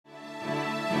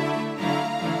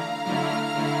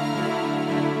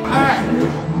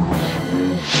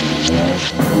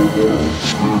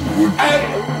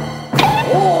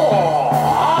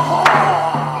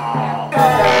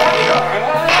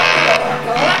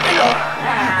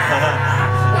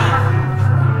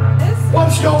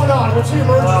What's going on? What's the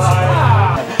emergency?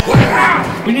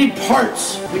 We need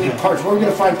parts. We need parts. Where are we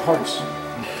going to find parts?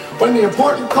 When the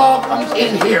important call comes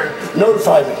in here,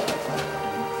 notify me.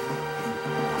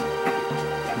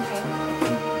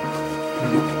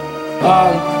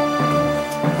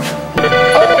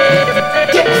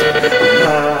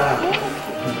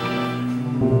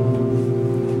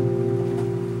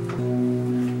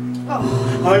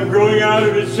 I'm growing out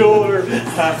of his shoulder.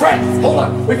 Frank, hold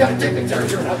on. We got to take the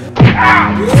territory out.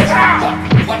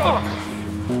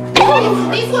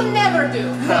 These will never do.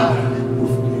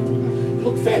 You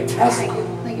look fantastic.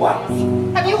 Wow.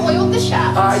 Have you oiled the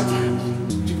shaft?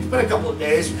 It's been a couple of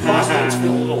days. Prostate's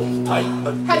feel a little tight,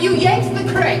 but... Have you yanked the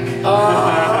crank?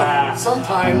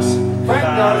 Sometimes. Frank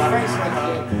does. Frank's like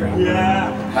the crank.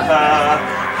 Yeah.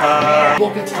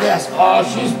 Look at this. Oh,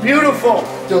 she's beautiful.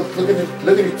 Look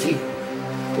at her teeth.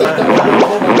 Look at that.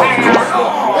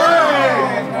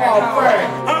 Oh, Frank.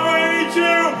 I hate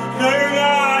you. No, you're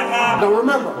not. Now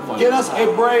remember, get us a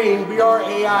brain,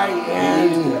 B-R-A-I-N.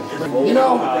 You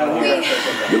know,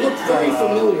 you look very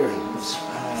familiar.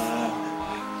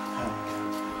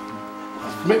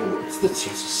 It's the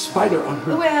spider on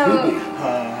her baby.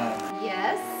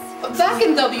 Yes. Back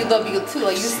in WW2,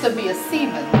 I used to be a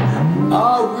seaman.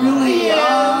 Oh, really?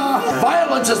 Yeah.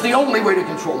 Violence is the only way to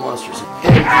control monsters.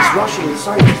 And he's rushing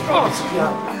inside.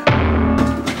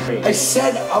 I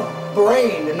said a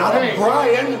brain, not a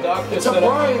Brian. It's a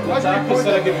brain. The doctor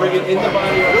said I could bring it in the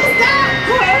body.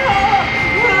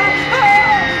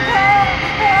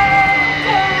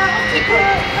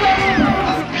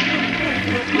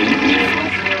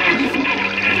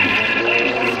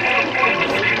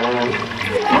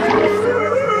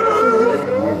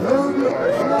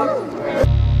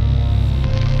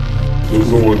 Doesn't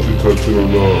know what you're touching or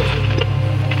not.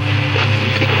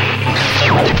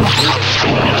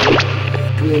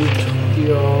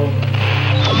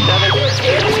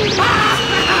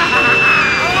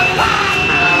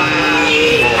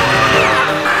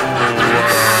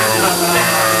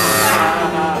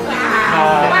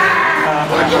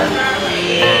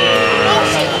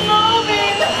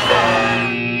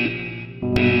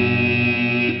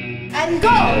 And go!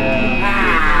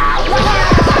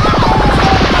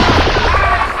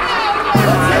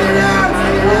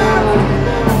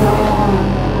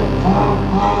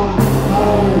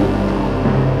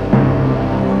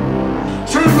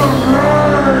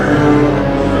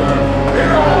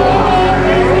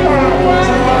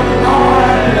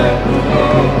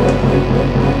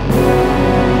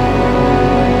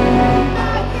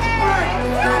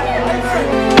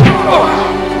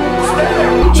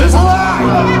 She's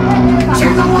alive!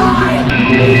 She's alive!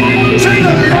 She's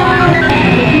alive!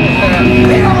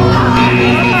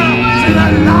 She's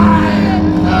alive!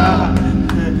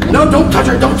 No, don't touch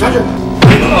her! Don't touch her!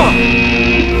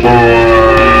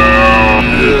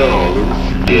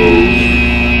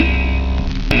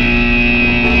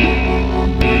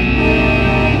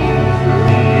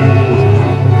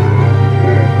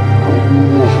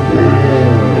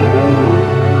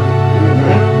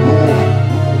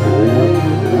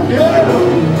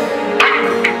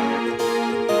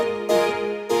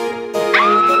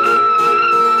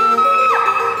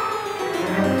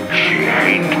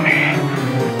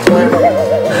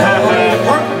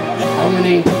 How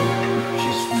many?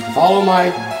 Just follow my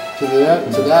to that,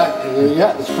 and then,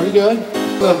 yeah, that's pretty good.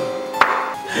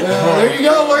 There you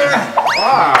go. Look at that.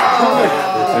 Wow.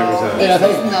 Yeah, I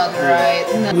think Not right.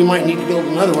 No. we might need to build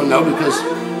another one though, because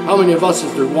how many of us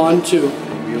is there? 1, 2,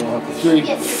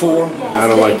 3, 4. I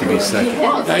don't like to be second.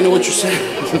 I know what you're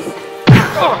saying.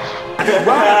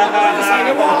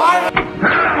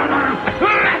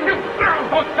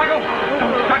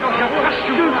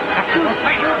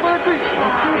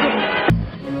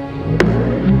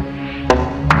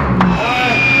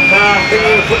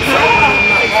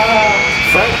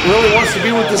 Frank really wants to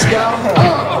be with this gal?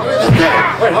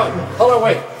 Wait, hold on,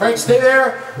 wait. Frank, stay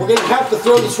there. We're going to have to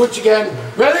throw the switch again.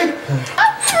 Ready?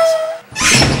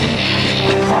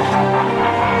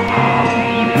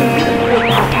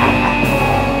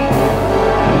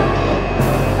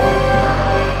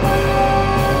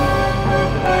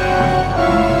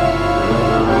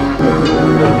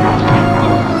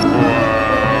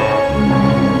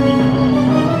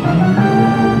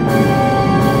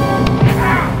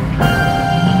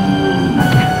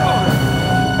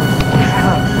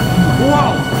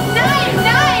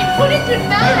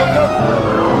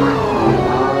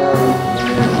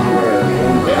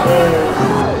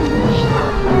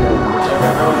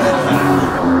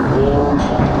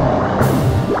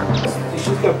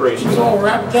 She's all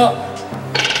wrapped up.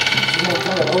 She's all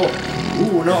kind of,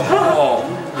 ooh, no.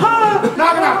 Oh.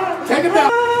 Knock him out. Take him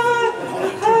down.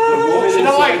 She's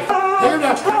the light. Take him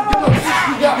down.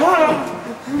 Get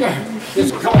him. Yeah.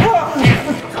 Just come on.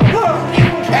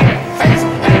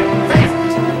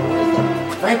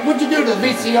 Frank, what'd you do to the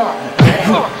VCR?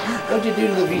 What'd you do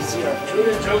to the VCR? Shoot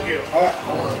in Tokyo. All right,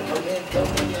 hold on.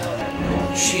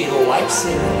 Tokyo. She likes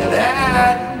it. Look at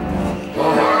that.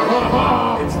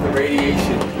 It's the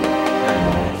radiation.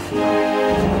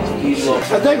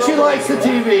 I think she likes the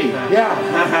TV. Yeah.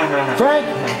 Frank.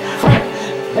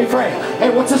 Hey, Frank. Hey,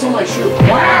 what's this on my shoe?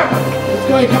 Wow. Let's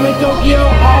go. Come in, Tokyo.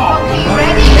 Oh. Okay,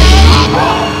 ready?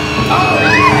 Oh.